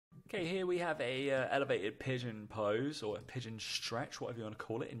Okay, here we have a elevated pigeon pose or a pigeon stretch, whatever you want to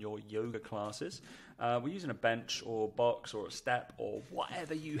call it, in your yoga classes. We're using a bench or box or a step or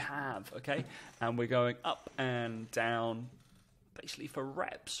whatever you have, okay? And we're going up and down basically for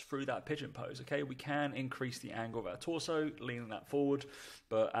reps through that pigeon pose, okay? We can increase the angle of our torso, leaning that forward,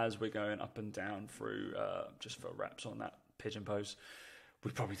 but as we're going up and down through just for reps on that pigeon pose,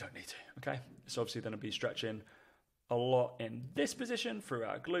 we probably don't need to, okay? It's obviously going to be stretching a lot in this position through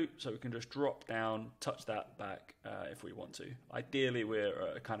our glute, so we can just drop down, touch that back if we want to. Ideally,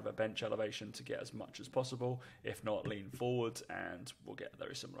 we're kind of a bench elevation to get as much as possible. If not, lean forwards and we'll get a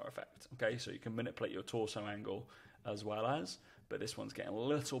very similar effect. Okay, so you can manipulate your torso angle as well as, but this one's getting a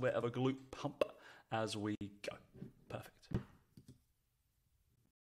little bit of a glute pump as we go. Perfect.